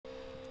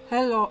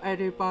Hello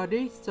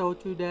everybody, so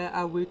today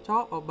I will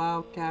talk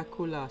about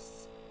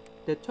calculus.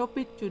 The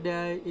topic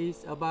today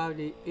is about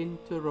the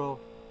integral.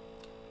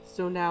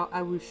 So now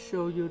I will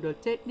show you the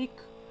technique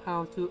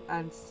how to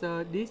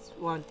answer this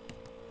one.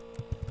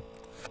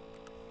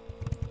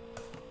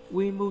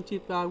 We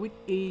multiply with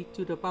e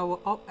to the power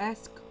of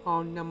s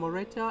on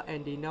numerator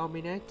and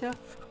denominator.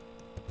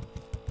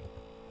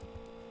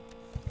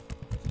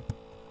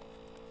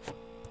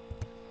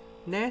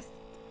 Next,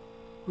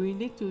 we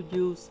need to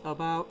use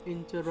about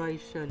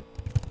integration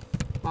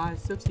by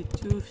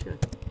substitution.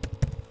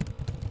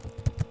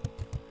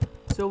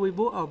 So we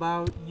put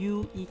about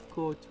u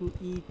equal to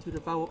e to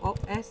the power of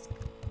s.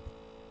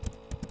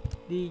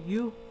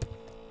 Du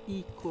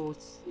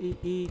equals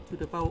e to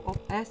the power of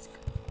s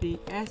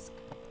ds.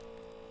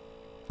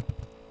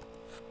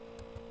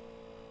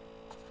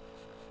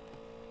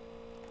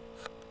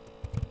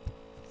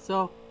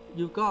 So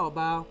you got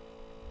about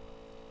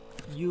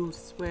u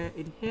square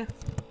in here.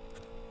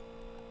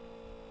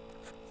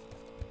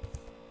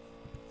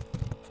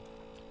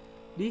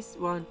 This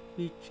one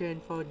we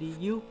change for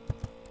du.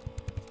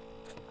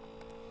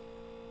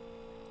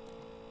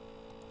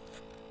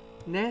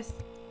 Next,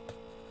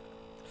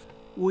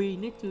 we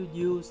need to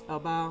use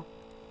about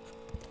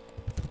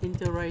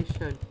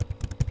integration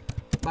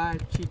by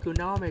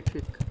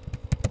trigonometric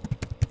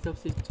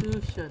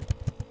substitution.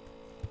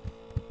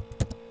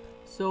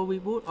 So we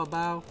put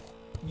about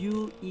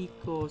u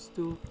equals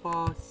to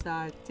 4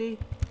 sine t.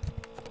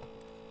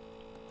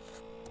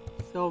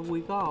 So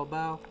we got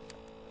about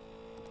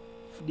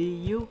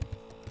du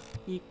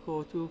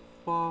equal to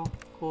 4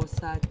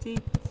 cosine t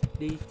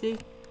dt.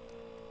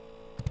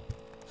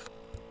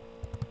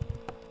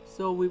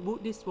 So we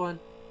put this one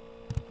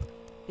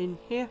in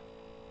here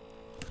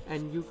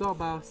and you got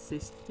about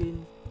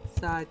 16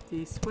 sine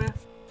t square.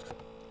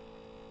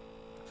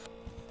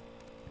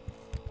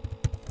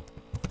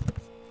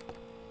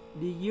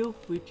 Du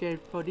we change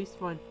for this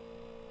one.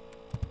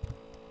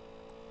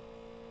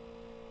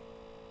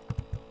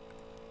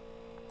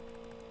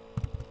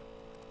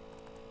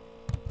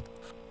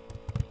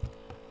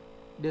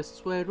 The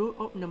square root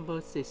of number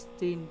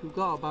 16, you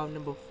got about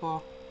number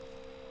 4.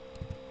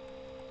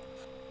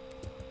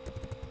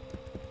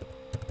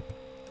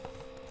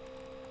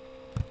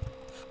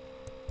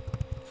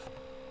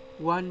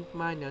 One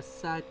minus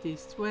sine t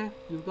square,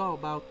 you got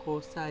about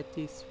cosine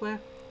t square.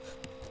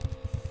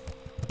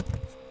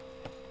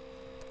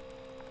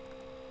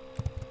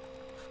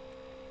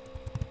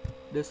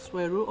 The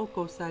square root of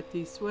cosine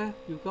t square,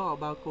 you got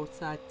about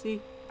cosine t.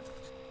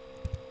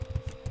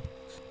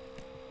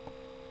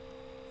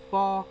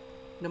 4,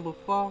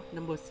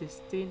 number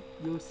 16,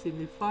 you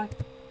simplify.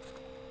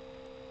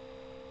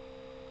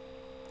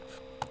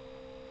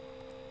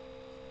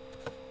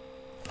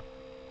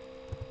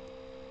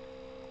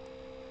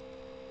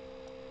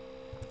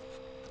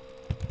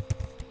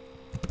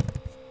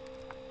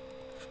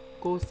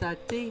 Cosine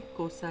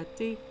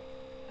t,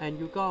 and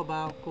you got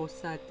about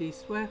cosine t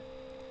square.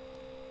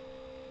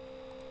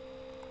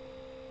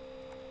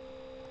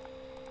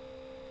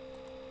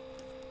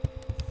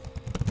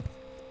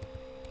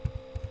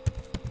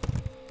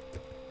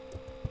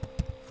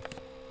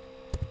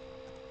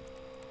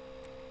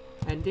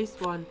 And this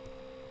one,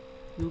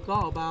 you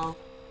got about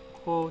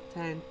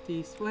cosine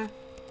t square.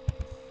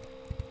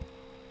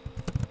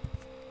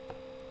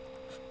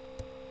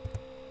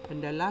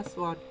 And the last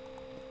one,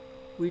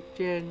 we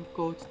change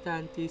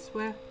cosine t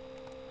square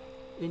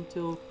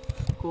into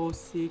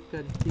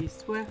cosecant t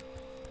square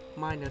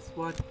minus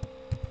 1.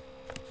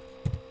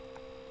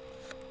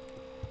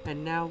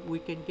 And now we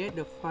can get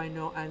the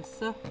final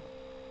answer.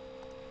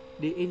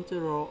 The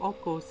integral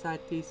of cosine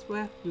t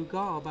square, you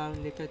got about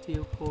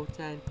negative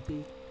cosine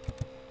t.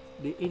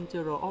 The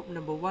integral of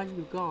number 1,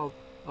 you got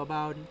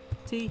about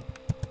t.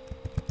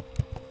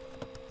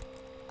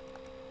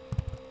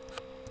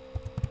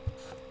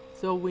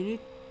 So we need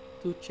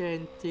to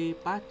change t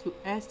back to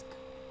s.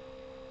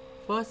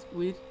 First,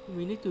 we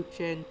need to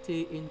change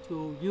t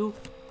into u.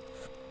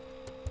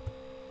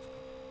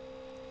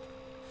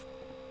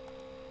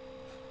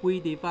 We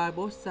divide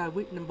both sides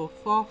with number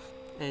 4,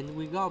 and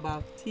we got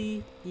about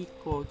t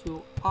equal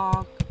to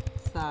arc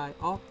sine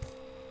of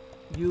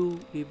u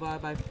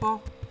divided by 4.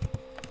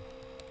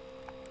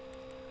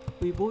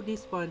 We put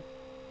this one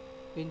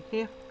in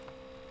here.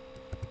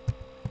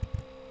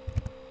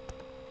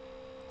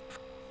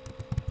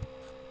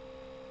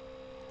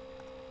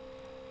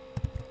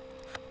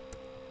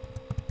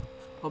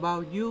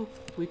 About u,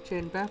 we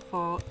change back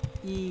for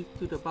e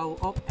to the power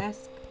of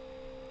s.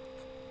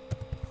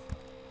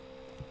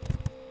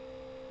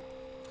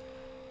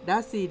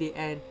 That's the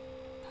end.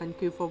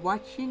 Thank you for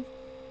watching.